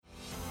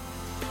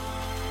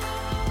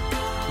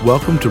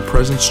Welcome to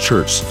Presence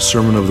Church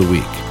Sermon of the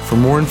Week. For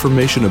more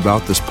information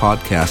about this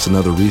podcast and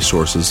other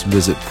resources,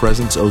 visit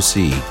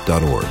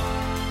presenceoc.org.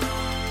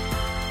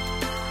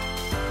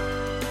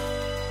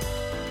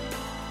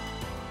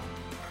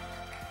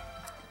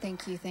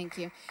 Thank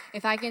you.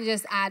 If I can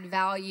just add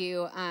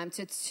value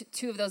to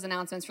two of those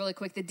announcements really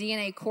quick. The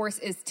DNA course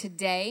is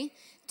today,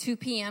 2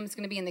 p.m. It's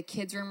going to be in the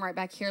kids' room right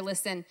back here.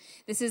 Listen,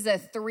 this is a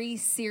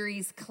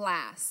 3-series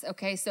class,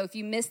 okay? So if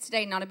you missed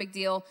today, not a big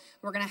deal.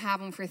 We're going to have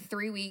them for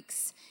 3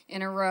 weeks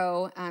in a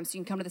row. So you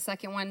can come to the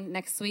second one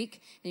next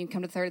week, and you can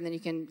come to the third, and then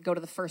you can go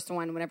to the first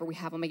one whenever we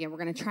have them again. We're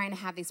going to try and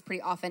have these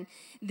pretty often.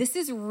 This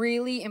is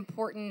really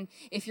important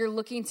if you're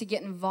looking to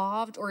get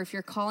involved, or if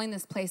you're calling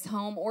this place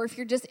home, or if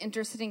you're just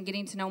interested in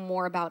getting to know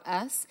more about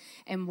us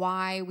and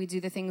why we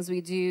do the things we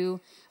do,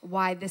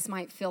 why this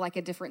might feel like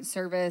a different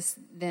service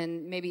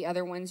than maybe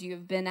other ones you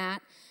have been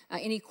at.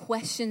 Any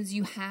questions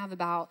you have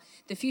about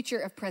the future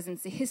of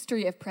Presence, the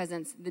history of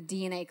Presence, the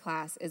DNA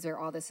class is where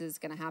all this is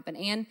going to happen,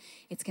 and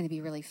it's going to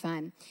be really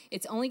fun.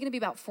 It's only going to be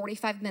about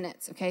 45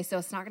 minutes, okay? So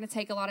it's not going to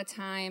take a lot of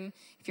time.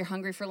 If you're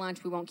hungry for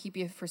lunch, we won't keep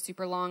you for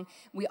super long.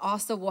 We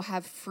also will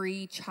have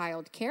free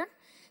childcare.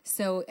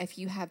 So if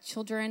you have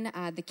children,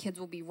 the kids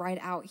will be right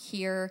out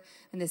here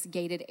in this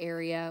gated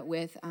area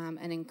with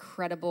an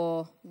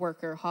incredible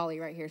worker, Holly,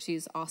 right here.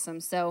 She's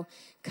awesome. So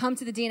come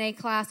to the DNA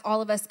class.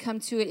 All of us come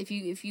to it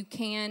if you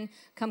can.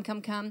 Come.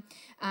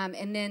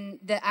 And then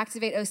the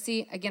Activate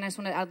OC, again, I just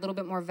want to add a little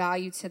bit more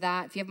value to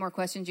that. If you have more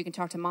questions, you can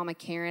talk to Mama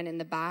Karen in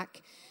the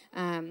back.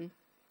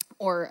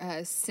 Or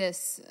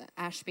Sis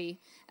Ashby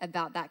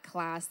about that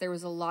class. There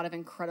was a lot of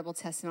incredible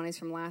testimonies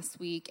from last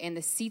week, and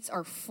the seats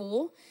are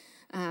full.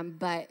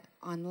 But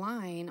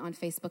online, on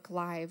Facebook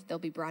Live, they'll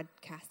be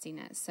broadcasting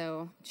it.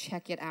 So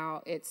check it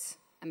out. It's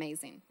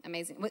amazing.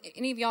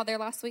 Any of y'all there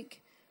last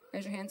week?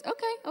 Raise your hands.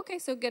 Okay,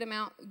 so good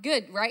amount.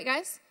 Good, right,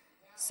 guys?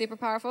 Super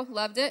powerful.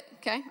 Loved it.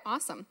 Okay,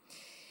 awesome.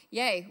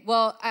 Yay.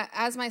 Well,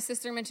 as my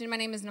sister mentioned, my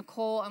name is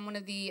Nicole. I'm one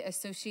of the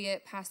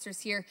associate pastors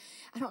here.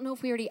 I don't know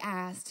if we already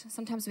asked.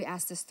 Sometimes we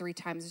ask this 3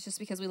 times. It's just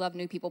because we love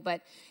new people.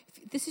 But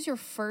if this is your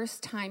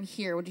first time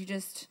here, would you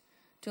just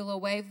do a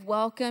little wave?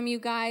 Welcome, you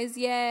guys.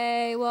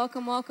 Yay.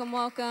 Welcome.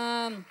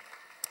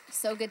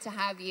 So good to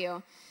have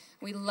you.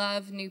 We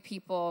love new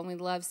people, and we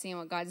love seeing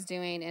what God's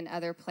doing in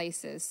other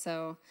places.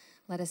 So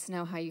let us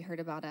know how you heard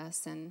about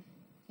us. And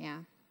yeah,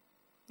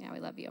 we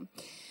love you.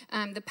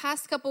 The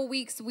past couple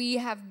weeks, we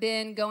have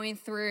been going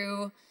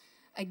through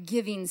a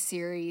giving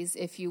series,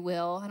 if you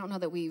will. I don't know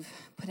that we've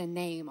put a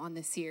name on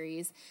this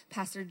series.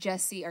 Pastor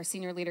Jesse, our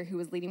senior leader who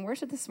was leading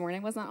worship this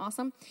morning, wasn't that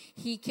awesome?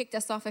 He kicked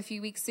us off a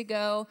few weeks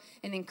ago,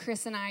 and then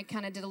Chris and I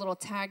kind of did a little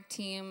tag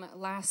team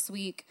last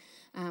week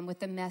with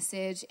the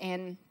message.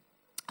 And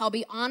I'll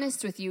be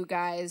honest with you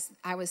guys,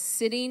 I was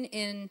sitting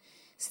in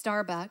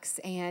Starbucks,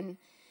 and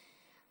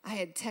I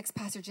had texted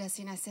Pastor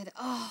Jesse, and I said,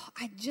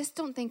 I just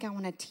don't think I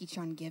want to teach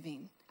on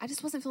giving. I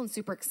just wasn't feeling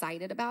super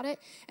excited about it.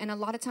 And a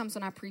lot of times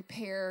when I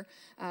prepare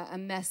a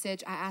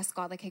message, I ask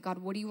God, like, hey, God,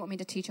 what do you want me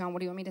to teach on? What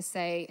do you want me to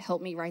say?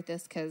 Help me write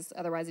this, because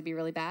otherwise it'd be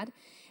really bad.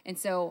 And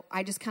so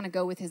I just kind of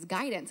go with his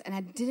guidance. And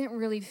I didn't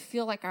really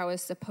feel like I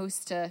was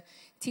supposed to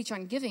teach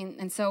on giving.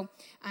 And so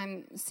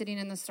I'm sitting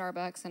in the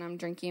Starbucks, and I'm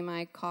drinking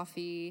my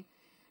coffee.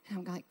 And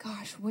I'm like,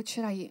 gosh, what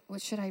should I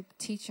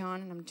teach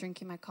on? And I'm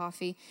drinking my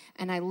coffee.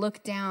 And I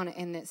look down,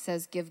 and it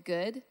says, give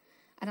good.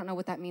 I don't know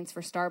what that means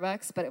for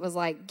Starbucks, but it was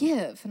like,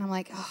 give. And I'm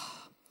like,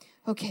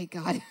 okay,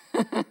 God.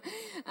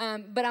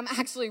 But I'm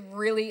actually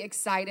really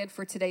excited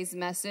for today's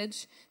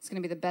message. It's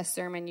going to be the best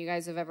sermon you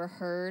guys have ever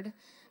heard.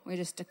 We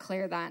just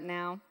declare that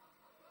now.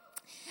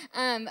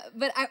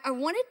 But I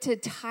wanted to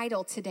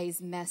title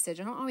today's message.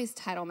 I don't always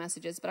title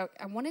messages, but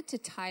I wanted to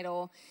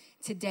title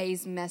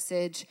today's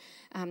message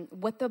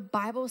what the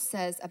Bible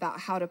says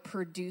about how to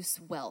produce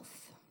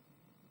wealth.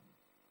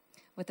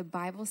 What the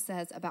Bible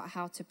says about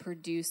how to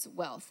produce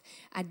wealth.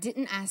 I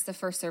didn't ask the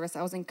first service.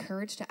 I was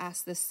encouraged to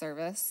ask this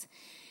service.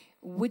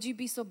 Would you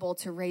be so bold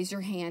to raise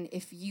your hand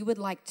if you would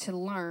like to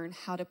learn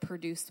how to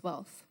produce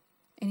wealth?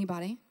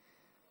 Anybody?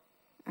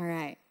 All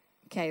right.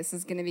 Okay, this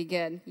is going to be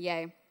good.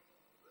 Yay.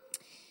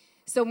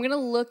 So I'm going to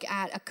look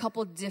at a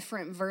couple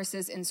different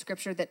verses in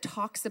Scripture that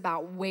talks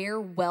about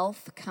where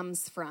wealth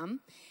comes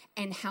from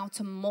and how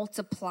to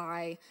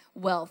multiply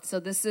wealth. So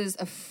this is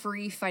a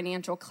free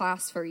financial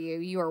class for you.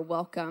 You are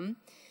welcome.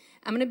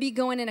 I'm going to be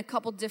going in a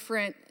couple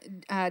different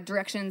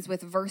directions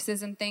with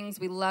verses and things.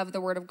 We love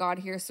the Word of God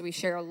here, so we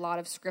share a lot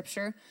of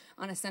Scripture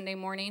on a Sunday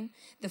morning.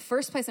 The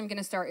first place I'm going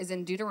to start is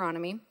in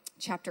Deuteronomy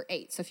chapter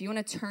 8. So if you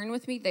want to turn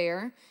with me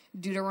there,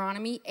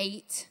 Deuteronomy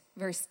 8,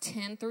 verse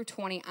 10 through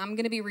 20. I'm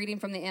going to be reading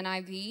from the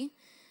NIV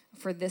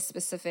for this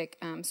specific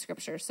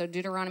Scripture. So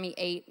Deuteronomy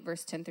 8,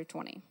 verse 10 through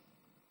 20.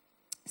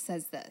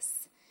 Says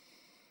this: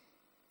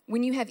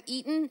 when you have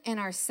eaten and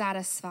are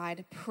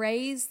satisfied,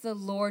 praise the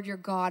Lord your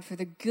God for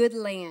the good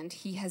land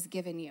he has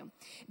given you.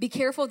 Be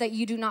careful that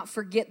you do not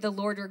forget the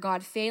Lord your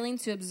God, failing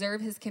to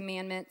observe his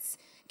commandments,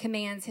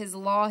 commands, his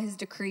law, his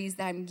decrees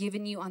that I'm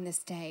giving you on this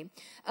day.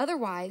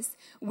 Otherwise,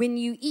 when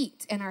you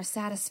eat and are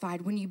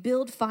satisfied, when you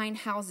build fine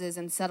houses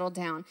and settle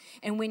down,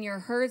 and when your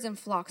herds and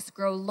flocks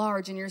grow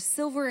large and your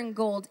silver and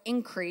gold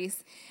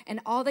increase,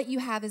 and all that you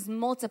have is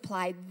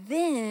multiplied,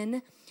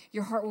 then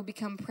your heart will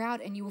become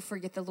proud and you will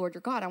forget the Lord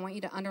your God. I want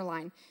you to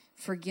underline,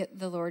 forget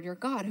the Lord your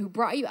God, who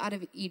brought you out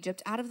of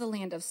Egypt, out of the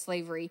land of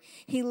slavery.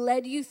 He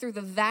led you through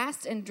the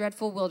vast and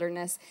dreadful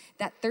wilderness,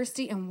 that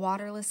thirsty and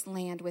waterless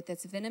land with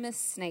its venomous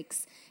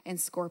snakes and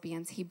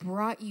scorpions. He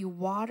brought you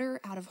water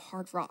out of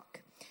hard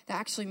rock. That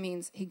actually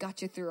means he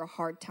got you through a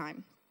hard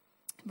time.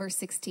 Verse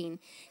 16,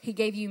 he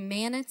gave you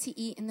manna to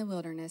eat in the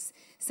wilderness,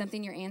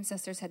 something your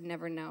ancestors had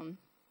never known,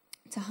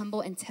 to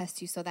humble and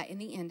test you so that in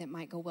the end it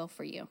might go well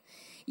for you.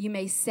 You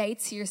may say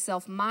to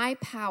yourself, my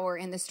power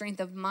and the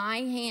strength of my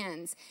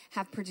hands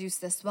have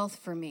produced this wealth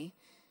for me.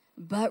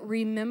 But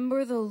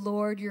remember the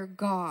Lord your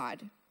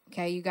God.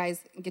 Okay, you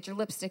guys get your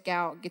lipstick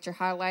out, get your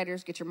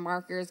highlighters, get your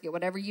markers, get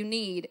whatever you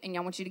need, and I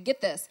want you to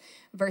get this.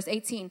 Verse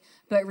 18,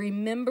 but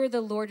remember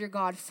the Lord your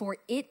God, for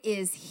it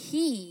is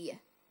he,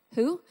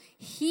 who?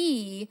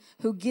 He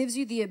who gives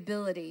you the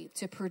ability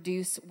to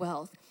produce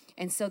wealth.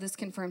 And so this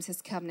confirms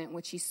his covenant,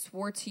 which he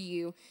swore to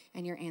you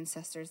and your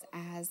ancestors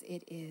as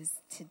it is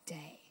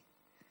today.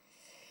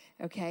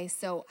 Okay,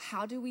 so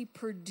how do we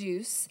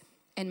produce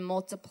and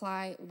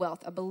multiply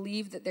wealth? I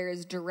believe that there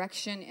is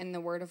direction in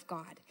the word of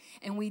God.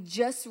 And we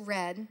just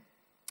read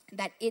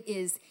that it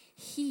is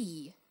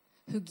he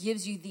who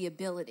gives you the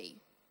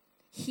ability.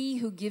 He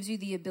who gives you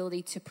the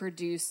ability to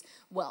produce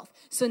wealth.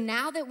 So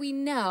now that we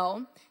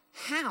know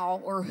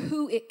how or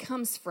who it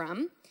comes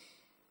from,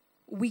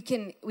 we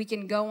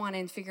can go on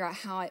and figure out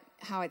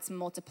how it's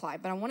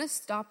multiplied. But I want to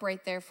stop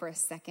right there for a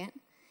second,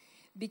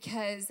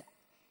 because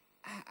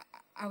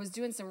I was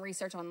doing some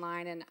research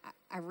online and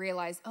I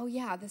realized, oh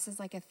yeah, this is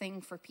like a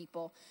thing for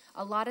people.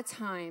 A lot of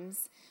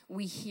times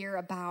we hear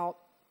about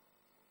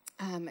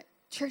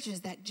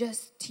churches that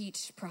just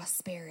teach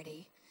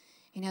prosperity.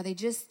 You know, they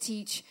just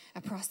teach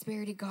a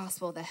prosperity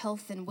gospel, the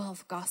health and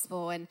wealth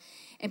gospel. And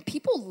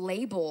people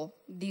label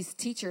these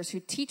teachers who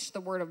teach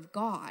the word of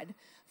God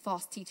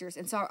false teachers.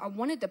 And so I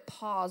wanted to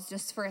pause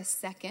just for a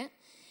second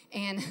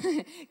and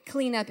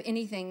clean up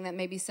anything that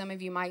maybe some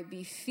of you might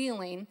be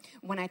feeling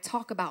when I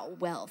talk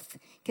about wealth.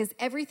 Because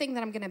everything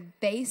that I'm going to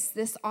base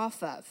this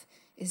off of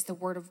is the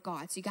word of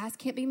God. So you guys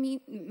can't be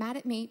mad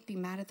at me. Be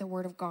mad at the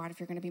word of God if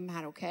you're going to be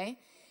mad, okay?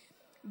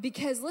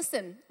 Because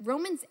listen,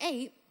 Romans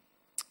 8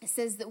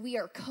 says that we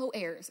are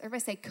co-heirs.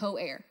 Everybody say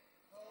co-heir.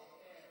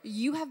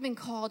 You have been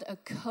called a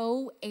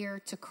co-heir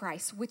to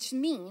Christ, which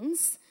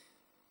means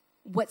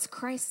what's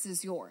Christ's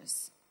is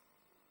yours.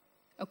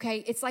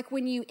 Okay? It's like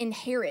when you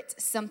inherit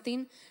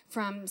something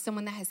from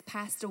someone that has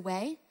passed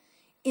away.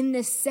 In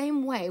the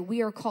same way,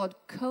 we are called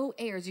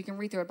co-heirs. You can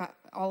read through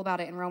all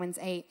about it in Romans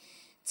 8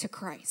 to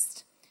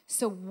Christ.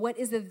 So what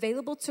is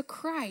available to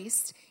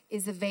Christ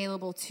is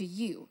available to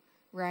you,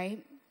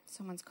 right?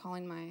 Someone's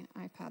calling my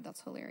iPad.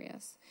 That's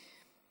hilarious.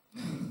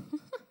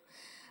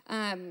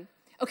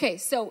 Okay,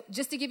 so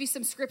just to give you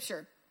some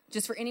scripture,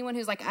 just for anyone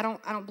who's like, I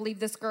don't believe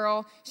this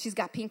girl. She's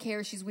got pink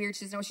hair. She's weird.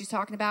 She doesn't know what she's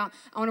talking about.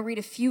 I want to read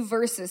a few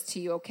verses to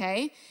you,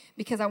 okay?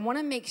 Because I want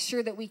to make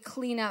sure that we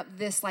clean up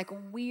this like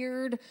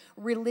weird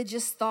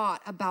religious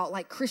thought about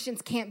like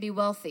Christians can't be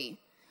wealthy,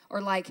 or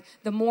like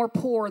the more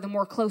poor, the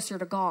more closer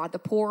to God. The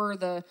poorer,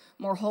 the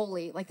more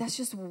holy. Like that's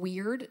just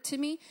weird to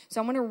me. So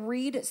I'm going to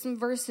read some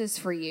verses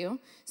for you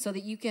so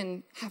that you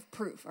can have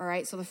proof, all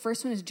right? So the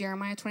first one is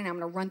Jeremiah 29. I'm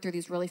going to run through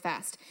these really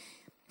fast.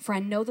 For I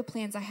know the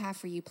plans I have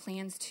for you,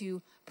 plans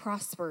to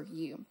prosper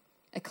you.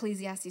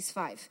 Ecclesiastes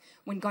 5.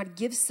 When God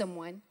gives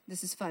someone,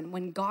 this is fun,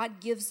 when God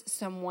gives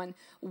someone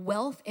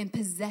wealth and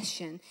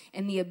possession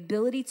and the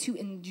ability to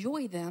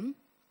enjoy them,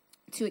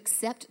 to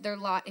accept their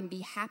lot and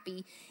be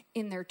happy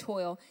in their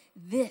toil,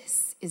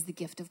 this is the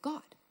gift of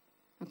God.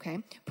 Okay?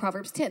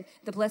 Proverbs 10.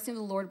 The blessing of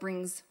the Lord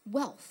brings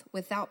wealth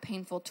without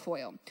painful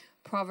toil.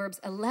 Proverbs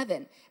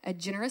 11, a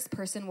generous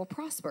person will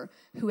prosper.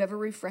 Whoever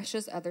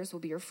refreshes others will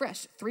be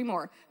refreshed. 3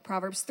 more.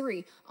 Proverbs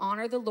 3,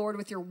 honor the Lord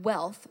with your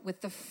wealth, with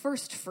the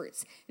first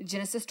fruits.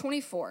 Genesis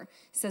 24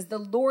 says, the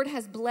Lord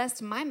has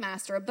blessed my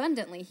master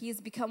abundantly. He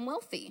has become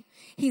wealthy.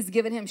 He's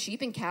given him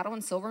sheep and cattle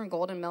and silver and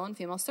gold and male and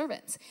female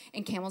servants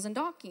and camels and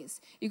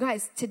donkeys. You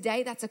guys,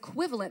 today that's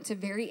equivalent to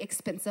very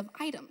expensive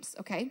items,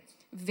 okay?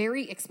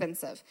 Very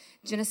expensive.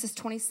 Genesis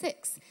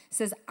 26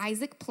 says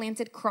Isaac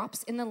planted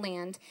crops in the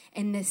land,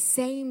 and the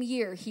same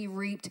year he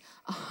reaped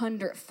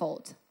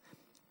 100-fold.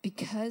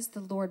 Because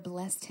the Lord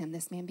blessed him,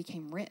 this man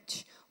became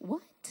rich.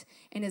 What?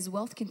 And his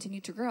wealth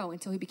continued to grow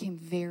until he became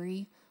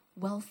very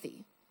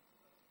wealthy.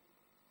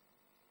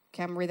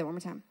 Okay, I'm going to read that one more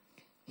time.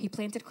 He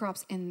planted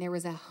crops, and there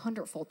was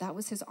 100-fold. That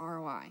was his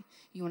ROI.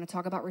 You want to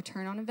talk about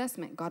return on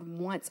investment? God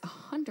wants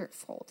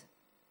 100-fold.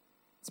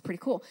 It's pretty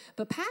cool.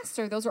 But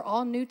pastor, those are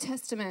all New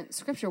Testament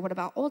scripture. What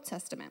about Old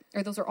Testament?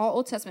 Or those are all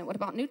Old Testament. What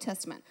about New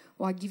Testament?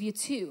 Well, I'll give you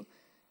 2.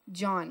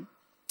 John,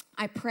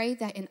 I pray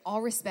that in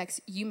all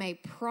respects you may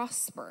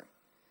prosper.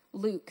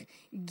 Luke,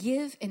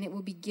 give and it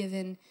will be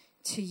given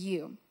to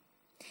you.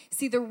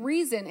 See, the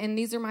reason, and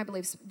these are my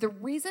beliefs, the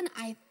reason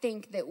I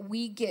think that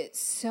we get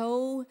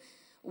so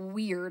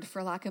weird,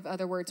 for lack of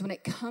other words, when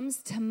it comes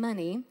to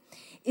money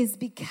is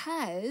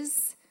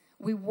because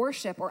we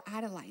worship or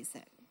idolize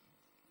it.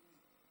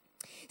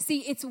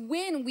 See, it's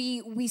when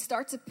we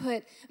start to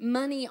put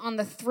money on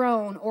the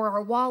throne, or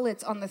our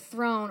wallets on the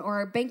throne, or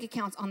our bank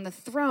accounts on the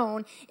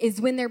throne, is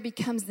when there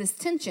becomes this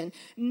tension.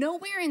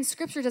 Nowhere in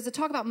Scripture does it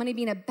talk about money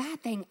being a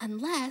bad thing,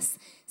 unless,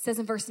 it says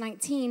in verse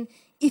 19,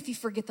 if you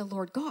forget the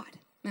Lord God.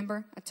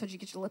 Remember, I told you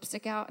to get your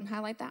lipstick out and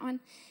highlight that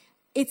one?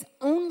 It's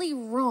only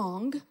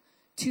wrong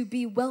to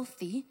be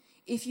wealthy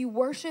if you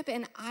worship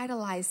and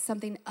idolize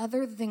something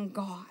other than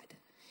God.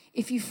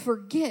 If you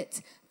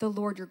forget the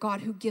Lord your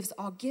God who gives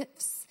all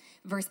gifts.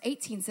 Verse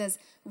 18 says,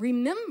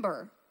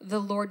 remember the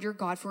Lord your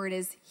God, for it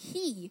is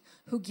he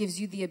who gives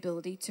you the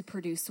ability to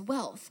produce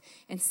wealth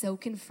and so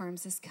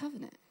confirms his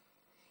covenant.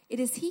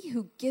 It is he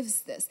who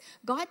gives this.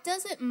 God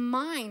doesn't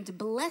mind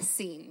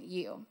blessing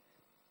you.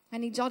 I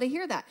need y'all to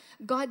hear that.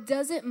 God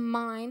doesn't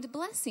mind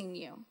blessing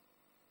you.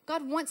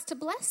 God wants to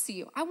bless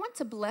you. I want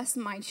to bless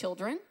my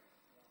children.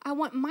 I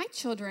want my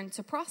children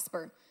to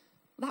prosper.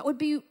 That would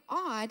be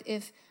odd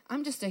if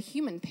I'm just a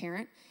human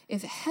parent,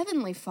 if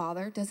Heavenly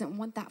Father doesn't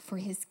want that for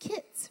his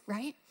kids,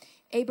 right?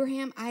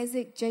 Abraham,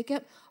 Isaac,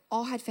 Jacob,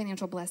 all had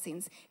financial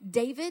blessings.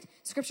 David,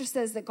 Scripture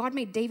says that God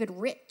made David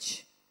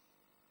rich,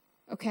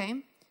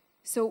 okay?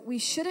 So we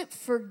shouldn't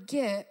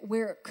forget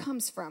where it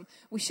comes from.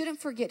 We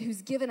shouldn't forget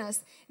who's given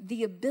us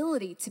the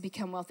ability to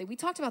become wealthy. We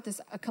talked about this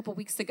a couple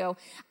weeks ago.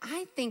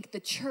 I think the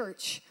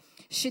church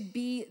should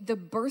be the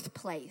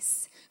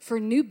birthplace for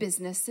new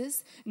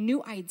businesses,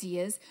 new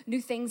ideas, new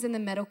things in the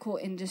medical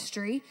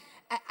industry.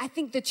 I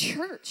think the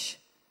church,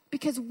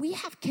 because we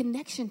have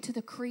connection to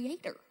the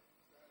Creator.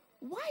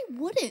 Why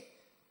wouldn't $1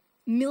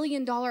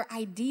 million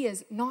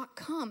ideas not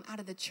come out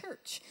of the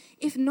church?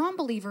 If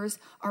non-believers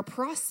are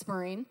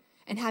prospering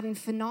and having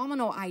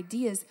phenomenal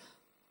ideas,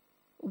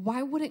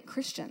 why wouldn't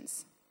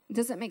Christians? It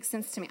doesn't make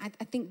sense to me.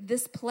 I think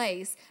this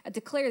place, I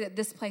declare that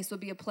this place will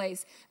be a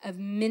place of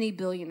many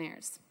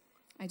billionaires.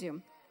 I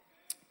do.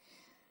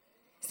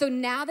 So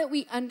now that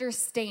we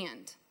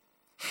understand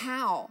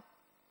how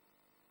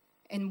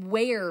and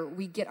where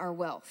we get our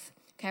wealth,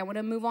 okay, I want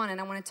to move on and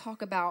I want to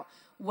talk about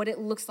what it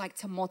looks like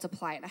to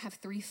multiply it. I have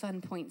 3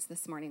 fun points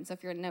this morning, so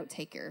if you're a note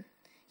taker,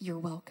 you're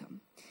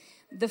welcome.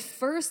 The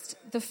first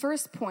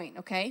point,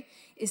 okay,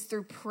 is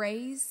through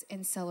praise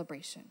and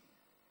celebration.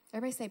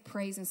 Everybody say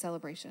praise and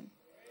celebration.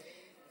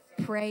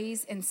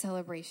 Praise and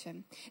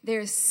celebration.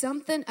 There's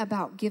something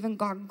about giving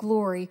God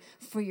glory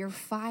for your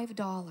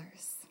 $5.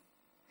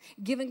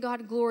 Giving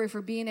God glory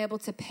for being able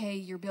to pay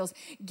your bills.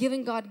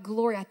 Giving God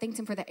glory. I thanked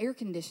him for the air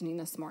conditioning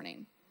this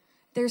morning.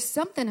 There's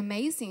something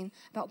amazing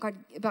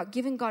about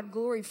giving God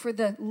glory for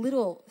the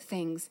little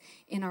things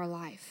in our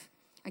life.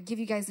 I'll give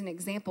you guys an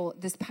example.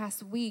 This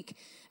past week,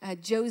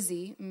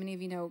 Josie, many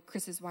of you know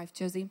Chris's wife,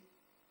 Josie,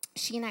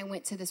 she and I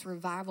went to this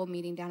revival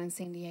meeting down in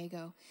San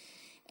Diego.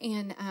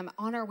 And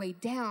on our way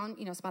down,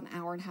 it's about an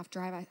hour and a half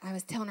drive, I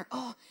was telling her,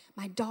 oh,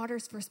 my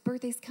daughter's first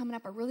birthday's coming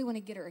up. I really want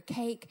to get her a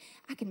cake.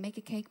 I can make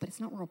a cake, but it's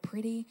not real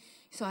pretty.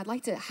 So I'd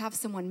like to have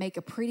someone make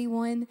a pretty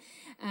one.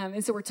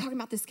 And so we're talking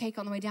about this cake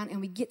on the way down, and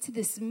we get to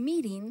this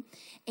meeting,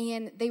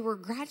 and they were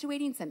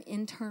graduating some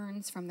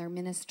interns from their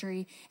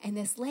ministry. And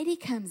this lady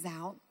comes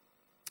out,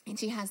 and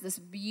she has this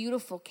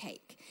beautiful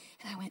cake.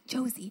 And I went,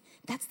 Josie,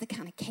 that's the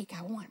kind of cake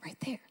I want right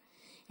there.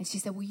 And she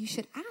said, well, you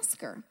should ask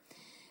her.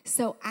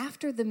 So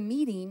after the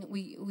meeting,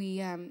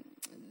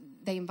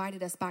 they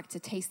invited us back to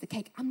taste the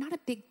cake. I'm not a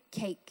big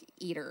cake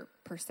eater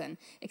person,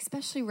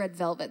 especially red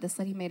velvet. This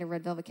lady made a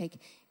red velvet cake.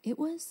 It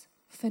was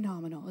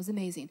phenomenal. It was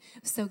amazing.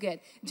 It was so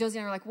good. Josie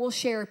and I were like, we'll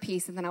share a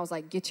piece. And then I was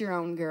like, get your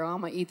own, girl. I'm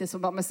going to eat this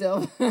one by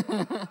myself.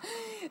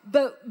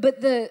 But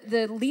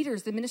the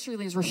leaders, the ministry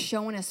leaders were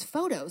showing us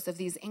photos of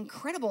these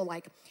incredible,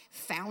 like,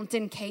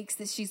 fountain cakes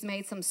that she's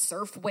made, some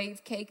surf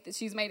wave cake that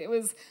she's made. It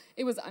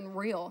was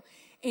unreal.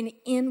 And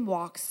in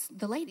walks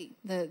the lady,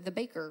 the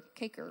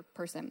caker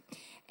person.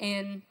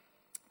 And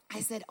I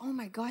said, oh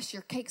my gosh,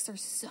 your cakes are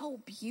so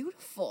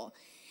beautiful.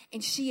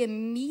 And she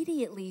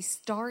immediately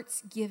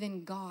starts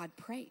giving God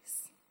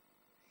praise.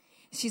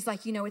 She's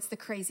like, it's the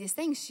craziest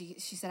thing. She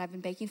said, I've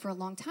been baking for a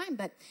long time,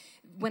 but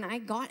when I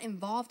got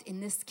involved in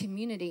this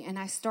community and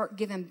I start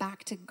giving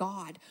back to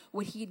God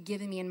what he had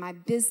given me in my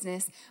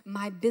business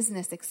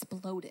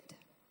exploded.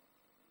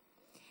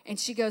 And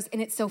she goes,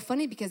 and it's so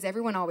funny because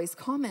everyone always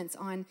comments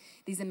on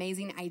these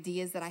amazing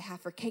ideas that I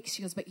have for cakes.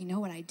 She goes, but you know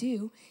what I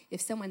do?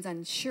 If someone's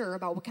unsure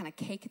about what kind of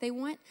cake they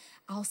want,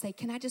 I'll say,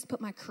 can I just put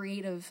my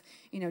creative,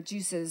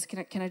 juices?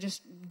 Can I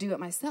just do it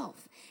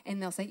myself? And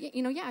they'll say,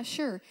 yeah,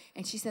 sure.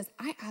 And she says,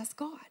 I asked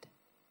God.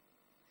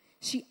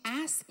 She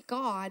asked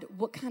God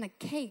what kind of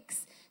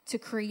cakes to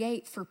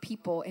create for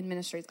people in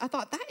ministries. I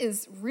thought that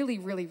is really,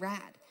 really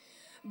rad.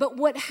 But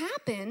what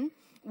happened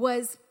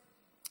was,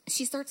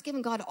 she starts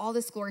giving God all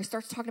this glory,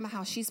 starts talking about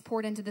how she's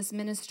poured into this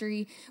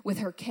ministry with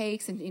her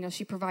cakes, and,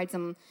 she provides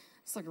them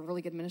it's like a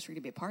really good ministry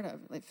to be a part of.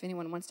 Like, if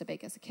anyone wants to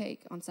bake us a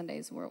cake on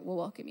Sundays, we'll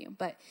welcome you.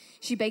 But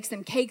she bakes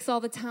them cakes all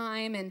the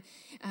time,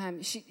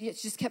 and she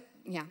just kept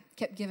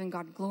giving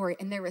God glory.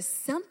 And there was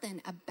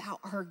something about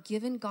her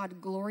giving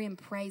God glory and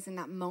praise in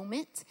that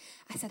moment.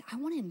 I said, I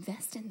want to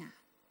invest in that.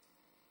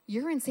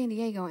 You're in San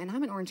Diego, and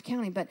I'm in Orange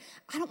County, but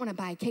I don't want to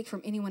buy a cake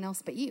from anyone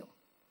else but you,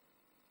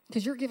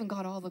 because you're giving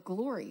God all the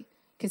glory,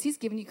 because he's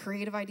giving you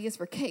creative ideas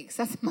for cakes.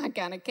 That's my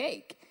kind of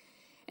cake.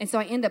 And so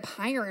I end up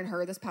hiring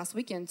her this past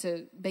weekend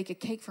to bake a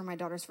cake for my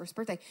daughter's first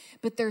birthday.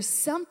 But there's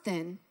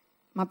something,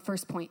 my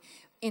first point,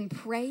 in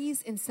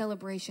praise and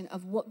celebration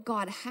of what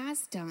God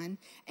has done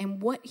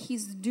and what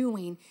he's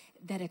doing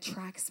that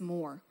attracts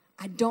more.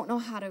 I don't know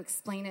how to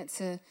explain it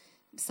to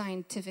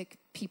scientific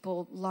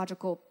people,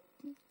 logical,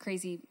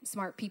 crazy,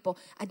 smart people.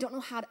 I don't know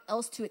how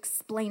else to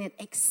explain it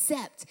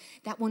except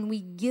that when we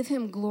give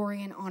him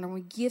glory and honor,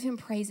 we give him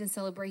praise and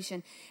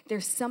celebration,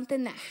 there's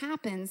something that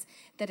happens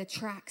that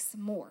attracts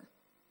more.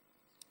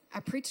 I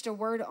preached a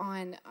word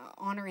on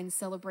honor and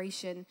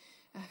celebration,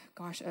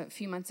 a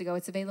few months ago.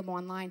 It's available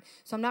online.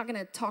 So I'm not going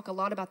to talk a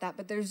lot about that,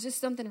 but there's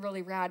just something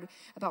really rad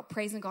about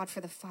praising God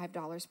for the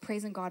 $5,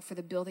 praising God for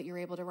the bill that you're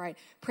able to write,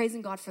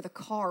 praising God for the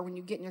car. When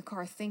you get in your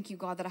car, thank you,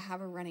 God, that I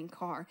have a running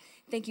car.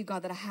 Thank you,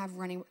 God, that I have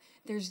running.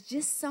 There's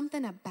just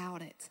something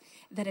about it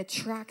that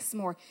attracts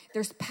more.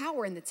 There's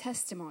power in the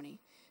testimony.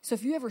 So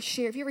if you ever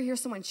hear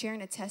someone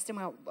sharing a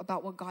testimony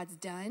about what God's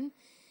done,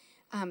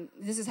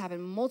 this has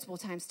happened multiple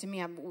times to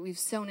me. We've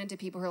sown into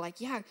people who are like,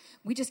 yeah,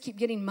 we just keep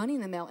getting money in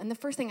the mail. And the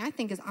first thing I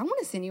think is, I want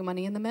to send you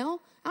money in the mail.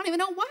 I don't even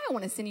know why I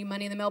want to send you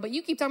money in the mail, but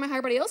you keep talking about how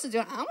everybody else is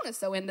doing. I want to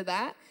sow into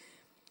that.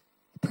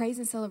 Praise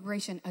and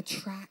celebration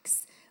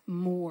attracts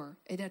more.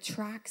 It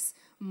attracts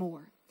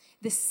more.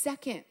 The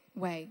second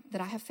way that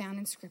I have found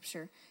in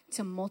Scripture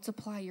to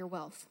multiply your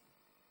wealth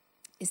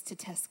is to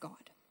test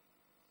God.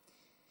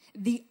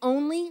 The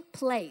only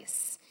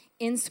place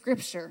in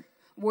Scripture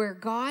where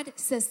God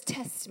says,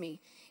 test me,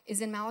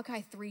 is in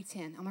Malachi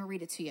 3:10. I'm going to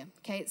read it to you.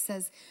 Okay, it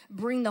says,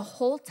 bring the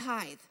whole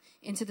tithe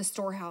into the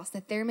storehouse,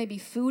 that there may be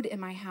food in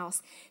my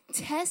house.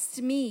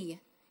 Test me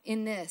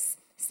in this,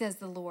 says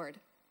the Lord,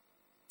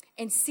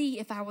 and see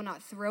if I will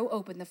not throw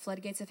open the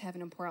floodgates of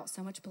heaven and pour out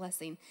so much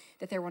blessing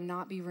that there will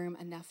not be room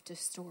enough to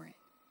store it.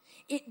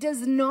 It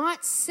does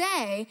not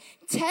say,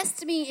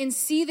 test me and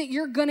see that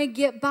you're going to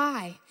get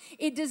by.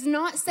 It does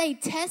not say,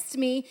 test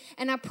me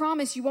and I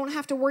promise you won't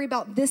have to worry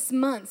about this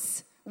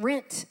month's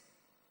rent,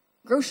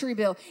 grocery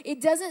bill.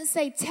 It doesn't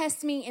say,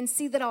 test me and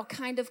see that I'll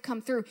kind of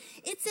come through.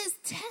 It says,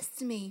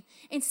 test me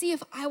and see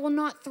if I will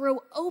not throw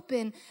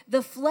open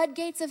the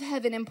floodgates of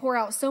heaven and pour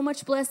out so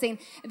much blessing,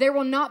 there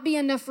will not be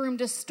enough room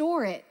to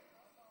store it.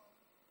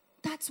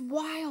 That's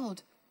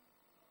wild.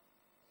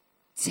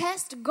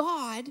 Test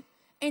God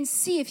and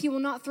see if he will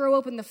not throw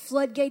open the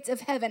floodgates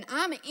of heaven.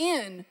 I'm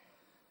in.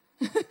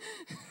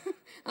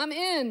 I'm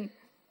in.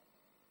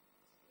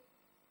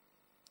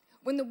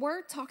 When the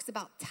word talks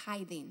about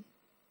tithing,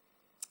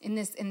 in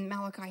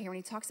Malachi here, when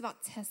he talks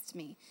about test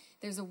me,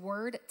 there's a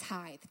word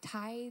tithe.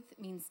 Tithe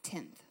means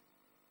tenth.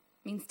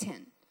 Means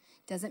 10.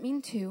 Doesn't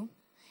mean 2.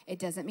 It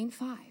doesn't mean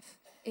 5.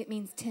 It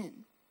means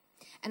 10.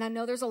 And I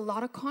know there's a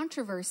lot of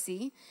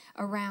controversy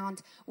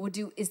around,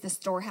 is the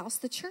storehouse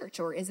the church,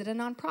 or is it a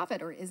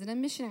nonprofit, or is it a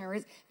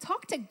missionary?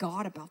 Talk to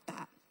God about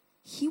that.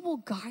 He will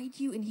guide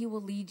you and he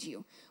will lead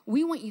you.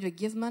 We want you to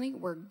give money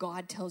where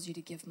God tells you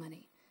to give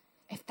money.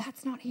 If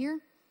that's not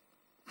here,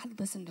 I'd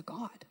listen to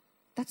God.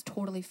 That's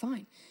totally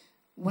fine.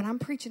 What I'm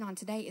preaching on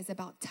today is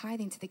about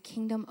tithing to the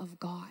kingdom of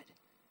God.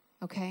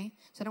 Okay?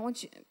 So I don't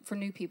want you, for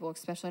new people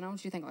especially, I don't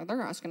want you to think,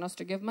 they're asking us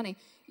to give money.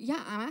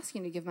 Yeah, I'm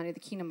asking you to give money to the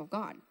kingdom of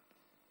God.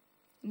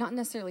 Not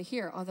necessarily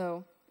here,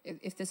 although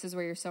if this is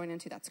where you're sowing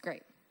into, that's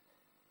great.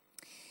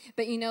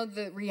 But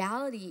the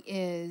reality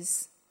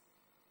is,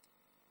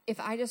 if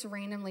I just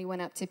randomly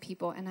went up to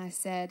people and I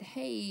said,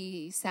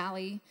 hey,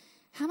 Sally,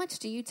 how much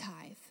do you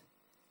tithe?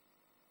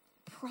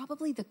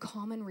 Probably the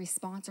common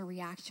response or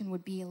reaction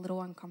would be a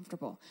little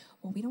uncomfortable.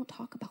 Well, we don't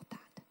talk about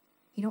that.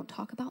 You don't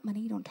talk about money.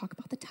 You don't talk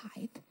about the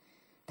tithe.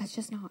 That's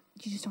just not,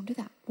 you just don't do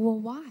that. Well,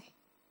 why?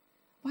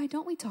 Why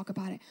don't we talk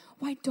about it?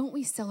 Why don't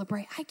we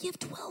celebrate? I give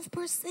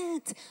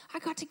 12%. I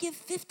got to give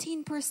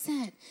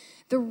 15%.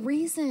 The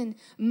reason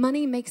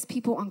money makes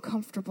people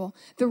uncomfortable,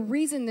 the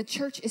reason the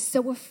church is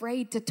so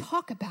afraid to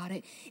talk about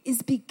it,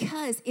 is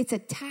because it's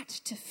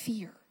attached to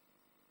fear.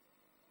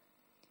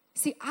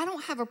 See, I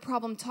don't have a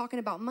problem talking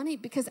about money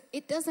because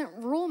it doesn't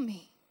rule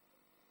me.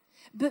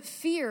 But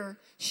fear,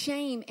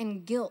 shame,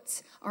 and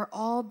guilt are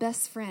all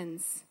best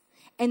friends.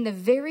 And the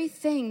very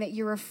thing that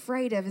you're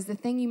afraid of is the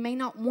thing you may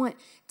not want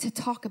to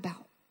talk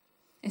about.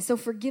 And so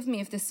forgive me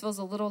if this feels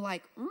a little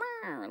like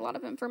a lot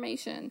of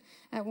information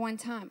at one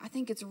time. I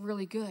think it's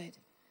really good.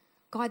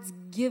 God's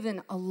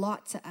given a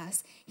lot to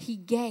us. He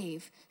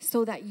gave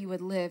so that you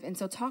would live. And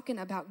so talking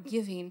about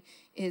giving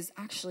is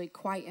actually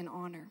quite an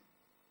honor.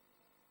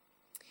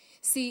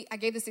 See, I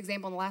gave this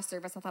example in the last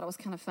service. I thought it was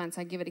kind of fun, so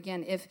I give it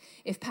again.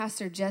 If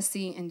Pastor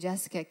Jesse and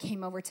Jessica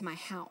came over to my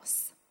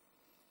house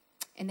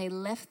and they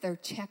left their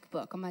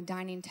checkbook on my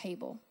dining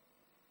table,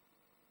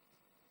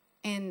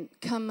 And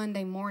come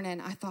Monday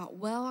morning, I thought,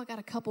 well, I got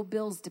a couple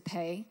bills to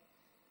pay.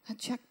 My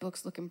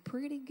checkbook's looking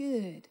pretty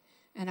good.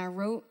 And I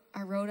wrote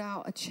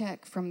out a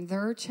check from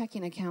their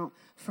checking account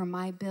for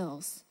my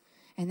bills.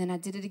 And then I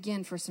did it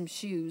again for some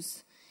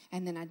shoes.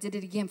 And then I did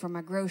it again for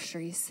my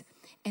groceries.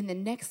 And the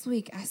next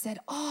week I said,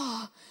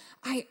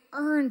 I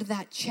earned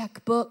that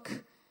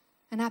checkbook.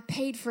 And I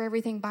paid for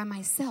everything by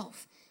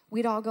myself.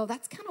 We'd all go,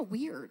 that's kind of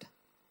weird.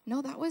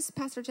 No, that was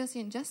Pastor Jesse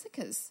and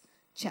Jessica's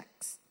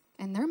checks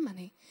and their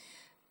money.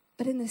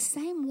 But in the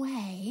same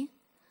way,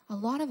 a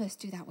lot of us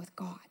do that with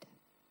God.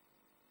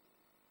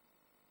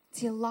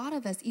 See, a lot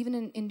of us,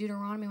 even in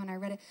Deuteronomy when I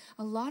read it,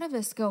 a lot of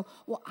us go,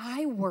 well,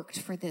 I worked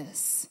for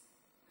this.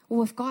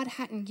 Well, if God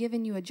hadn't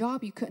given you a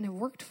job, you couldn't have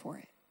worked for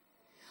it.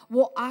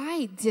 Well,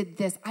 I did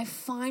this. I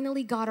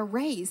finally got a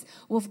raise.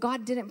 Well, if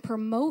God didn't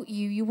promote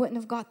you, you wouldn't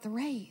have got the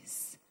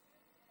raise.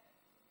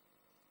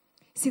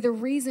 See, the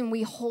reason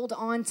we hold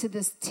on to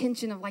this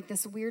tension of like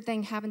this weird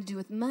thing having to do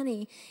with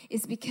money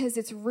is because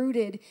it's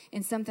rooted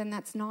in something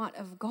that's not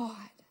of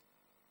God.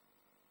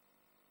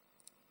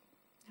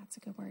 That's a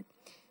good word.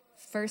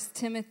 1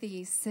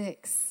 Timothy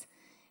 6,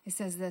 it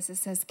says this. It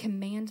says,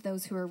 command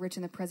those who are rich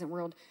in the present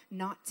world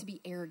not to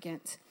be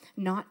arrogant,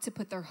 not to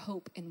put their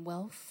hope in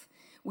wealth,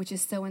 which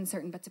is so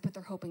uncertain, but to put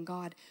their hope in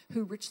God,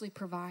 who richly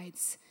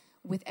provides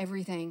with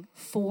everything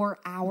for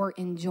our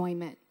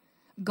enjoyment.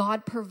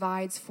 God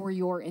provides for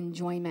your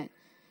enjoyment.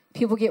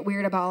 People get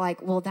weird about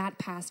like, well, that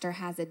pastor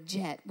has a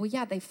jet. Well,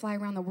 yeah, they fly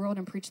around the world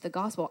and preach the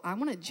gospel. I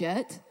want a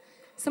jet.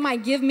 Somebody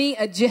give me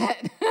a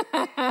jet.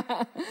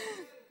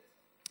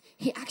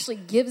 He actually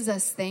gives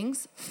us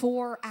things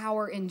for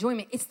our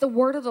enjoyment. It's the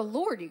word of the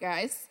Lord, you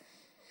guys.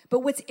 But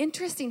what's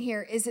interesting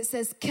here is it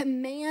says,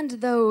 command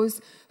those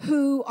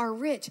who are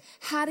rich.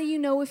 How do you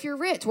know if you're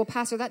rich? Well,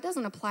 Pastor, that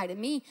doesn't apply to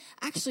me.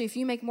 Actually, if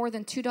you make more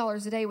than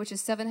 $2 a day, which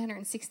is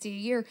 $760 a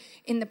year,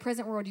 in the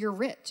present world, you're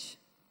rich.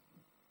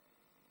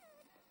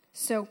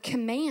 So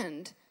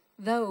command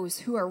those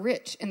who are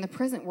rich in the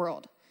present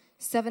world,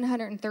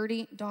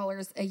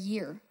 $730 a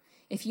year.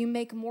 If you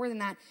make more than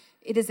that,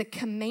 it is a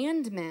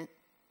commandment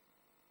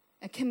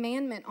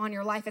on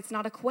your life. It's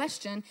not a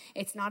question.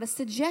 It's not a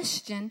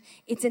suggestion.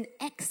 It's an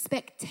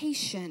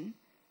expectation.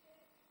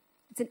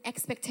 It's an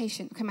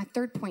expectation. Okay, my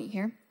third point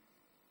here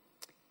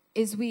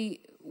is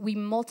we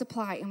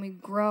multiply and we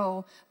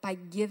grow by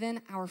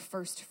giving our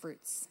first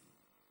fruits.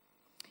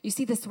 You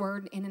see this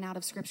word in and out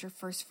of Scripture,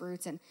 first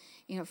fruits, and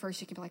at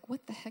first you can be like,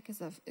 what the heck is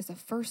a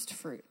first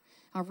fruit?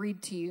 I'll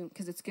read to you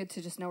because it's good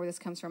to just know where this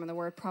comes from in the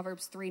word.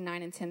 Proverbs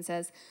 3:9-10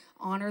 says,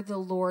 honor the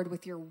Lord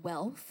with your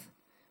wealth,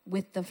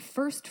 with the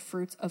first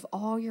fruits of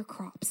all your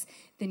crops.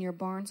 Then your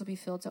barns will be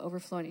filled to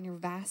overflowing, and your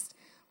vast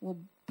will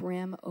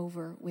brim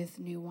over with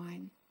new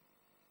wine.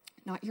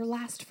 Not your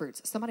last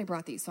fruits. Somebody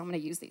brought these, so I'm going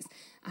to use these.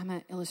 I'm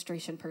an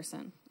illustration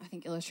person. I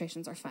think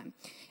illustrations are fun.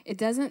 It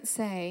doesn't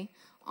say,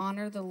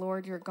 honor the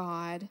Lord your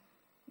God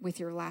with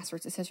your last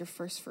fruits. It says your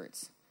first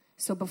fruits.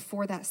 So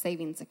before that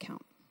savings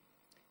account,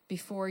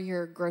 before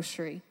your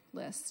grocery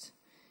list,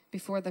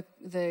 before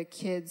the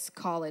kids'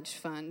 college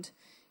fund,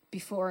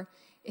 before...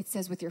 It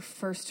says with your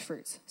first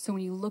fruits. So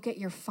when you look at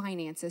your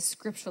finances,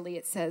 scripturally,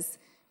 it says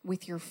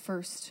with your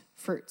first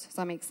fruits. Does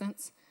that make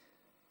sense?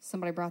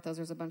 Somebody brought those.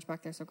 There's a bunch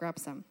back there, so grab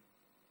some.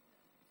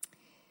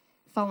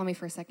 Follow me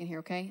for a second here,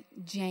 okay?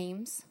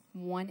 James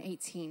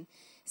 1:18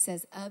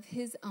 says, of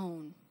his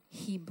own,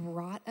 he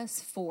brought us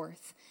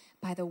forth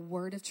by the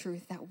word of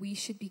truth, that we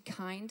should be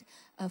kind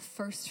of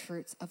first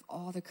fruits of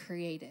all the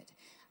created.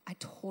 I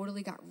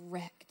totally got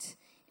wrecked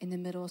in the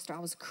middle of I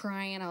was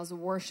crying. I was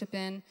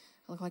worshiping.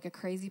 I look like a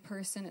crazy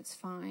person. It's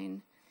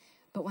fine.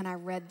 But when I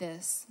read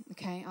this,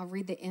 okay, I'll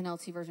read the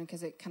NLT version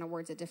because it kind of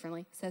words it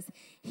differently. It says,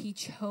 he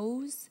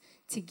chose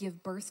to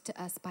give birth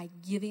to us by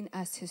giving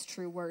us his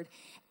true word.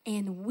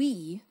 And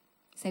we,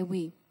 say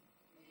we,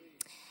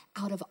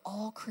 out of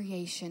all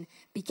creation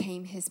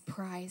became his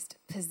prized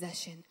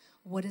possession.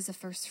 What is a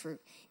first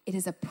fruit? It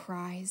is a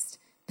prized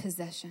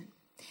possession.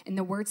 And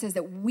the word says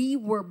that we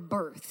were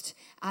birthed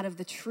out of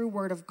the true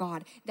word of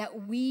God,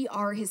 that we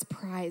are his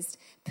prized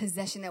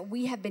possession, that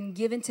we have been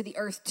given to the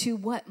earth to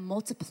what?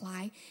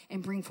 Multiply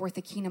and bring forth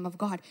the kingdom of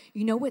God.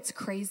 You know what's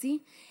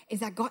crazy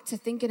is I got to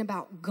thinking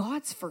about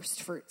God's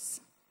first fruits.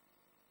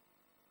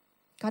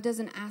 God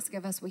doesn't ask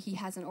of us what he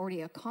hasn't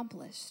already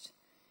accomplished.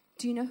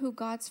 Do you know who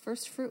God's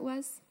first fruit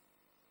was?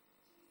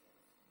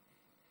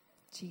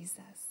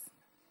 Jesus.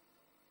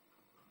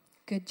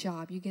 Good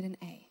job. You get an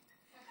A.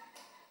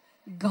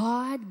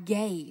 God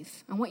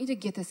gave, I want you to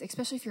get this,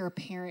 especially if you're a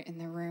parent in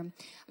the room.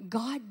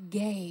 God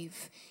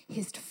gave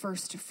his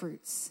first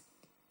fruits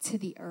to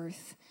the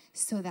earth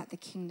so that the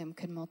kingdom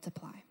could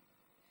multiply.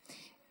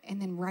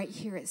 And then right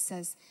here it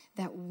says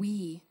that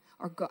we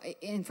are God.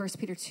 In 1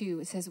 Peter 2,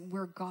 it says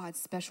we're God's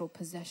special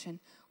possession.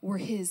 We're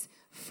his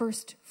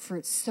first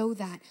fruits so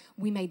that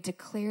we may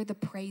declare the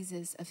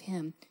praises of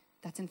him.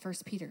 That's in 1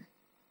 Peter.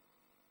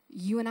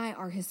 You and I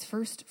are his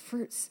first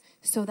fruits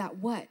so that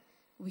what?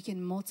 We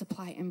can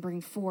multiply and bring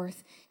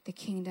forth the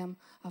kingdom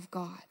of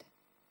God.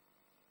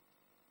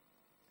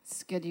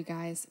 It's good, you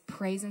guys.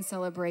 Praise and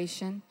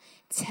celebration,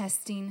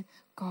 testing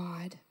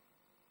God,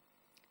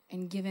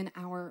 and giving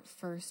our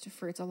first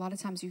fruits. A lot of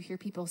times you hear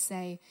people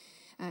say,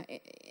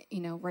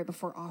 right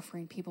before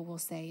offering, people will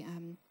say,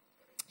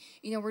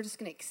 we're just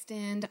going to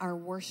extend our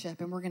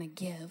worship and we're going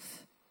to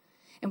give.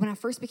 And when I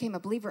first became a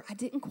believer, I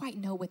didn't quite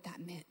know what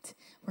that meant.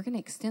 We're going to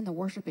extend the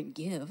worship and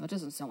give. That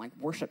doesn't sound like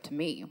worship to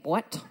me.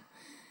 What?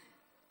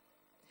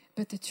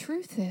 But the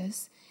truth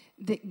is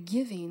that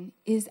giving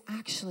is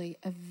actually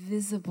a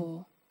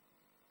visible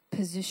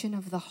position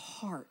of the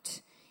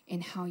heart in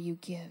how you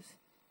give.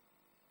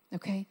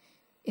 Okay?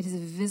 It is a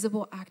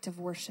visible act of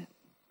worship.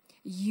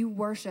 You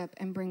worship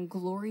and bring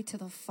glory to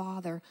the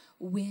Father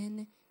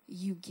when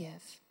you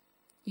give.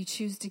 You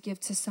choose to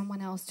give to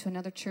someone else, to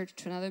another church,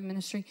 to another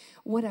ministry,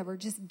 whatever.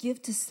 Just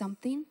give to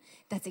something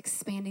that's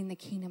expanding the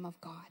kingdom of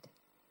God.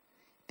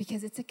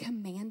 Because it's a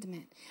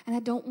commandment. And I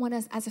don't want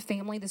us, as a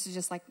family, this is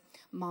just like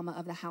mama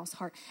of the house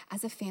heart.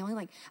 As a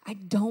family, I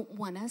don't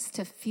want us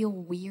to feel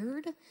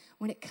weird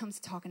when it comes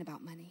to talking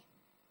about money.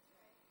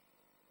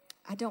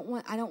 I don't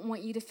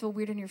want you to feel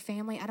weird in your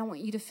family. I don't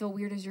want you to feel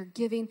weird as you're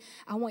giving.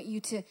 I want you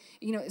to,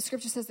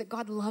 Scripture says that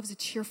God loves a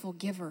cheerful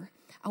giver.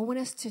 I want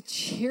us to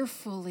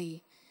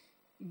cheerfully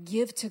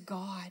give to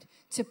God,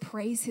 to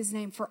praise his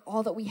name for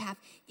all that we have,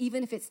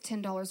 even if it's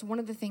 $10. One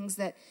of the things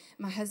that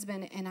my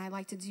husband and I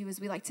like to do is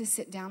we like to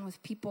sit down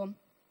with people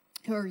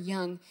who are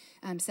young,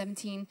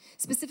 17,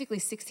 specifically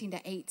 16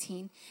 to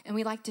 18, and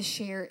we like to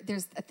share.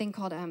 There's a thing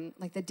called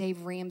the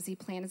Dave Ramsey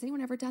plan. Has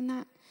anyone ever done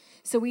that?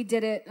 So we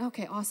did it.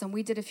 Okay, awesome.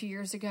 We did it a few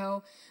years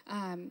ago,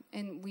 and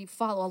we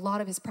follow a lot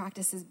of his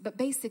practices. But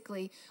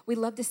basically, we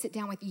love to sit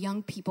down with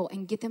young people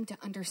and get them to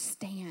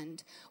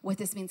understand what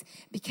this means.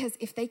 Because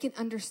if they can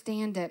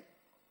understand it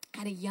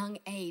at a young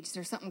age,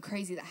 there's something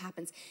crazy that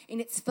happens.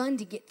 And it's fun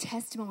to get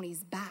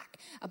testimonies back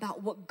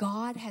about what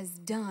God has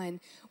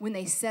done when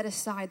they set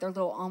aside their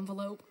little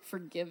envelope for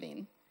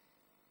giving.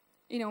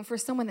 For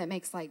someone that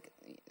makes $7,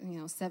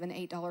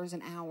 $8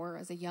 an hour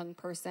as a young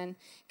person,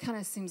 kind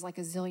of seems like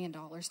 $1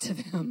 zillion to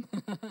them.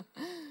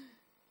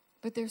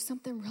 But there's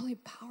something really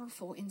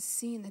powerful in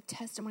seeing the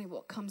testimony of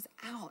what comes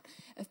out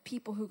of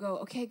people who go,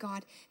 okay,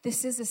 God,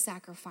 this is a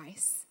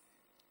sacrifice.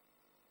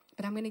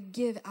 But I'm going to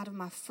give out of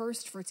my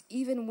first fruits,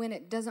 even when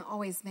it doesn't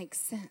always make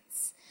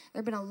sense. There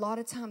have been a lot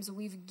of times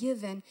we've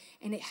given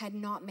and it had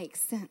not make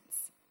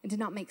sense. It did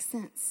not make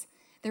sense.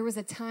 There was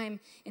a time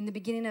in the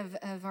beginning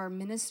of our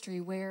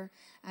ministry where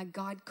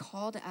God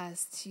called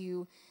us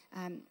to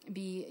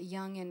be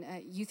young and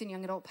youth and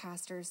young adult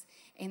pastors,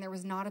 and there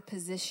was not a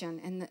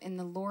position, and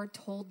the Lord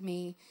told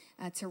me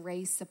to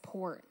raise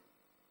support.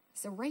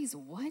 So raise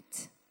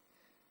what?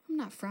 I'm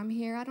not from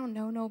here. I don't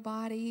know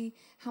nobody.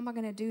 How am I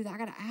going to do that? I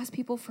got to ask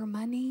people for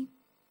money.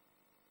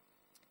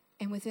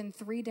 And within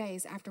 3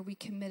 days after we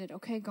committed,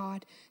 okay,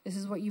 God, this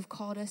is what you've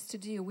called us to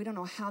do. We don't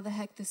know how the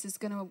heck this is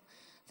going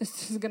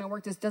to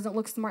work. This doesn't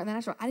look smart in the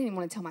natural. I didn't even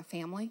want to tell my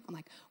family. I'm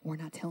like, we're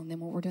not telling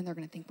them what we're doing. They're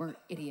going to think we're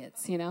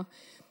idiots,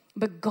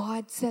 But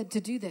God said to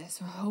do this.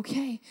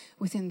 Okay.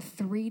 Within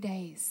 3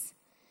 days,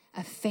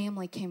 a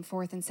family came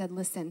forth and said,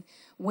 listen,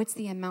 what's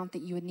the amount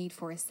that you would need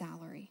for a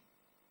salary?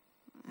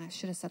 I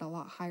should have said a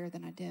lot higher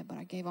than I did, but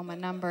I gave them a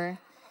number.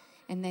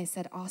 And they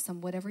said,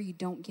 awesome, whatever you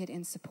don't get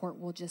in support,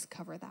 we'll just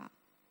cover that.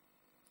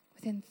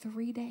 Within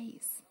 3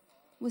 days.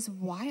 It was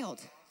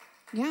wild.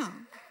 Yeah.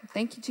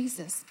 Thank you,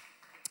 Jesus.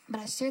 But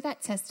I share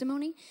that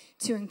testimony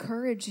to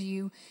encourage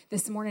you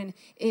this morning.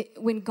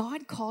 When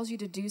God calls you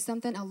to do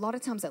something, a lot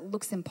of times it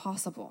looks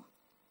impossible.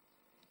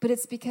 But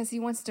it's because he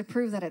wants to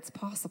prove that it's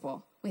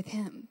possible with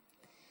him.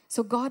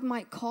 So God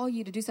might call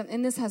you to do something,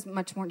 and this has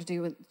much more to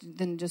do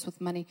than just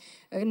with money.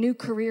 A new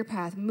career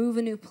path, move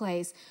a new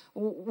place,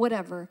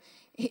 whatever.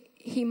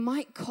 He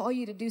might call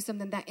you to do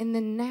something that in the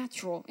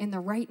natural, in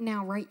the right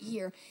now, right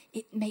here,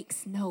 it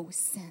makes no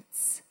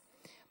sense.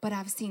 But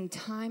I've seen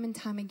time and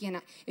time again,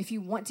 if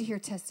you want to hear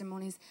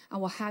testimonies, I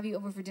will have you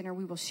over for dinner.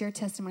 We will share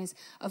testimonies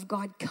of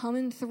God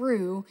coming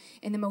through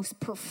in the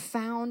most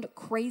profound,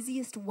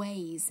 craziest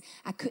ways.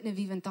 I couldn't have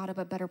even thought of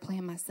a better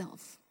plan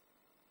myself.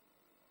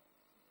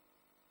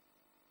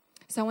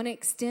 So I want to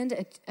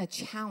extend a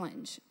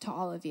challenge to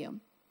all of you,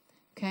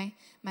 okay?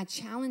 My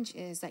challenge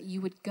is that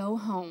you would go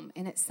home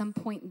and at some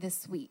point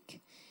this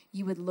week,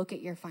 you would look at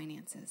your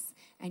finances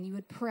and you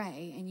would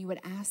pray and you would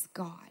ask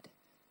God,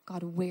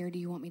 where do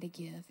you want me to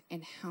give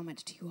and how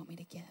much do you want me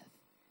to give?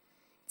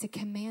 It's a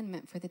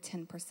commandment for the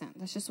 10%.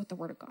 That's just what the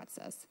Word of God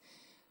says.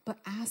 But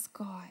ask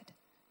God,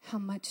 how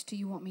much do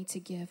you want me to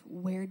give?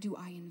 Where do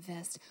I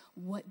invest?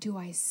 What do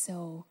I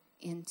sow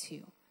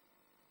into?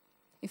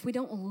 If we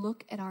don't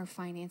look at our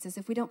finances,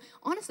 if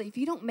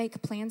you don't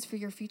make plans for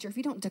your future, if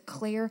you don't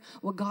declare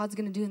what God's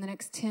going to do in the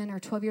next 10 or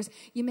 12 years,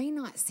 you may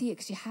not see it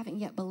because you haven't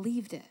yet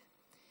believed it.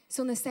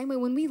 So in the same way,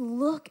 when we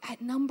look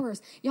at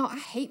numbers, y'all, I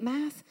hate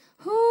math.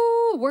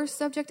 Ooh, worst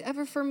subject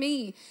ever for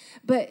me.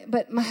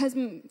 But my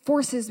husband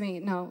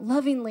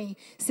lovingly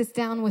sits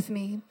down with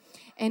me,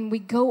 and we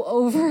go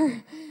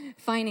over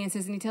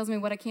finances, and he tells me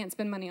what I can't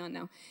spend money on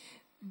now.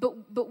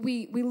 But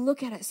we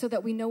look at it so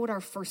that we know what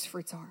our first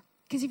fruits are.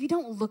 Because if you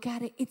don't look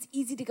at it, it's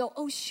easy to go,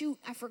 oh, shoot,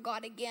 I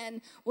forgot again.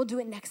 We'll do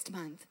it next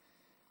month.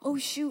 Oh,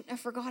 shoot, I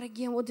forgot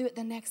again. We'll do it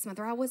the next month.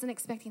 Or I wasn't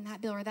expecting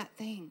that bill or that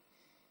thing.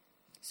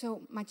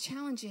 So my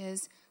challenge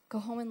is go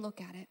home and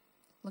look at it.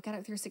 Look at it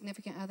with your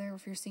significant other. Or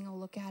if you're single,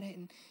 look at it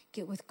and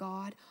get with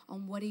God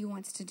on what he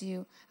wants to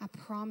do. I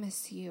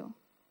promise you,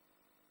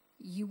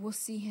 you will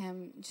see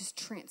him just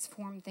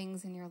transform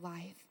things in your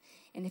life.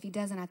 And if he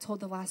doesn't, I told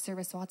the last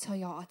service, so I'll tell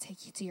y'all, I'll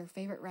take you to your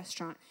favorite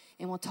restaurant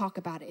and we'll talk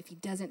about it if he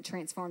doesn't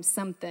transform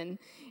something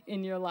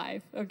in your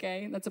life,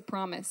 okay? That's a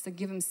promise. So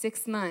give him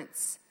 6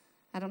 months.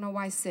 I don't know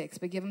why 6,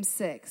 but give him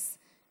 6.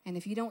 And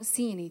if you don't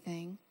see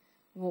anything,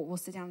 we'll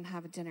sit down and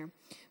have a dinner.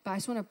 But I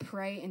just want to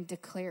pray and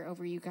declare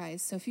over you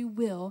guys. So if you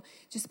will,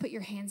 just put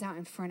your hands out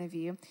in front of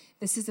you.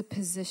 This is a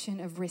position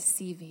of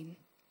receiving,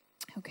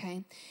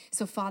 okay?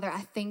 So Father,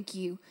 I thank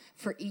you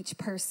for each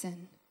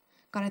person.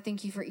 God, I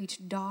thank you for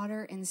each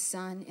daughter and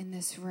son in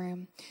this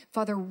room.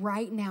 Father,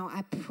 right now,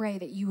 I pray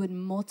that you would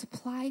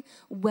multiply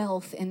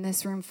wealth in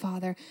this room,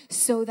 Father,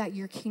 so that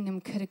your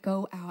kingdom could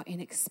go out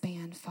and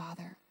expand,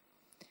 Father.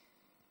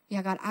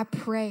 Yeah, God, I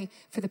pray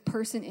for the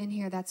person in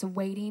here that's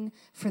waiting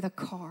for the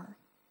car.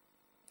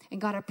 And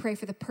God, I pray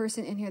for the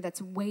person in here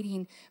that's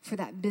waiting for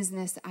that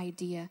business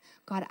idea.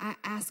 God, I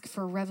ask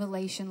for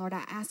revelation, Lord.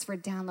 I ask for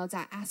downloads.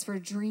 I ask for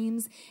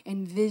dreams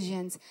and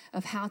visions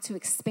of how to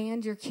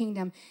expand your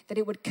kingdom, that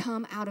it would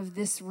come out of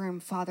this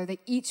room, Father, that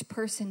each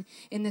person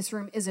in this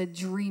room is a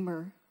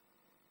dreamer.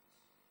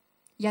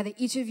 Yeah, that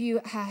each of you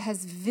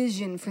has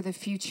vision for the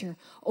future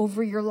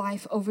over your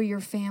life, over your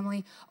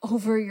family,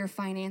 over your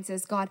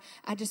finances. God,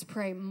 I just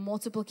pray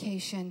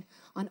multiplication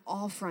on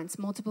all fronts.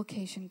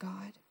 Multiplication,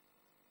 God.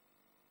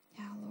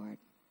 Yeah, Lord.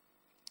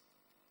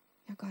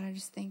 Yeah, God, I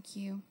just thank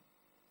you.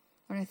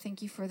 Lord, I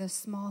thank you for the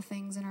small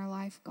things in our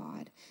life,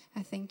 God.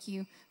 I thank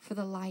you for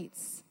the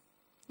lights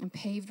and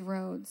paved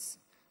roads.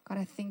 God,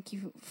 I thank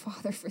you,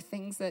 Father, for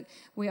things that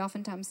we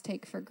oftentimes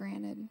take for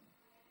granted.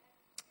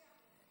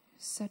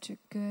 Such a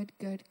good,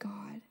 good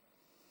God.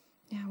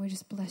 Yeah, we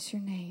just bless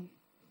your name.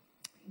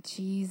 In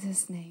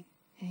Jesus' name,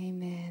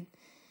 amen.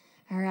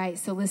 All right,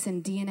 so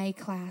listen, DNA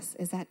class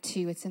is at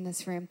 2. It's in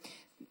this room.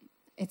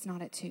 It's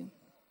not at 2.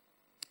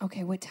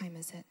 Okay, what time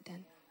is it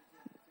then?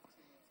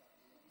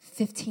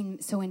 15,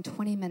 so in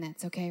 20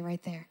 minutes, okay,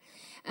 right there.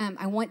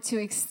 I want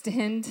to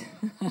extend,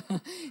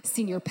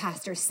 senior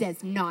pastor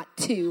says not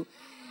to.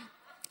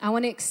 I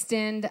want to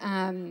extend,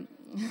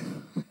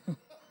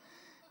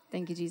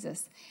 thank you,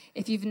 Jesus.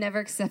 If you've never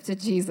accepted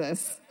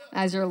Jesus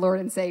as your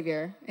Lord and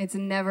Savior, it's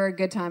never a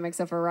good time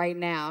except for right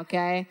now,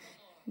 okay?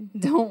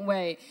 Don't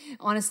wait.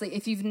 Honestly,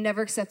 if you've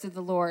never accepted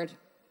the Lord,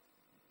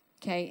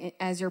 okay,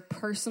 as your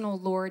personal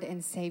Lord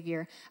and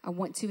Savior, I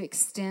want to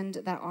extend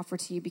that offer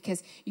to you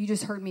because you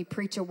just heard me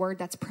preach a word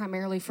that's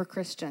primarily for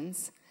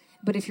Christians.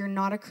 But if you're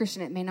not a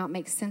Christian, it may not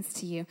make sense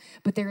to you.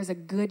 But there is a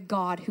good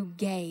God who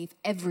gave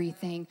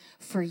everything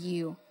for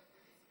you.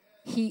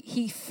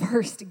 He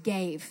first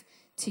gave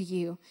to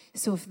you.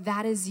 So if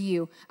that is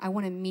you, I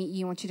want to meet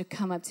you. I want you to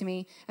come up to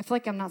me. I feel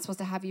like I'm not supposed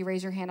to have you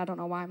raise your hand. I don't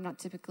know why. I'm not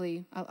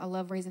typically, I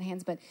love raising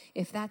hands, but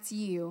if that's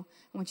you,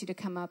 I want you to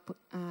come up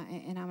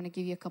and I'm going to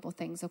give you a couple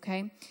things,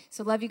 okay?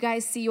 So love you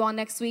guys. See you all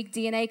next week.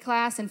 DNA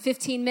class in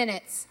 15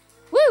 minutes.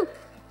 Woo!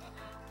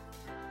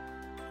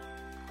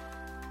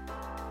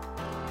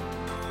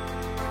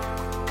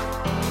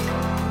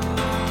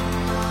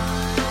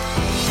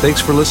 Thanks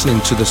for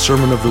listening to the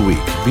Sermon of the Week.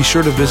 Be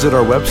sure to visit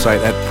our website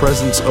at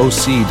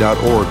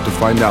presenceoc.org to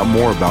find out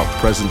more about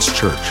Presence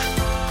Church.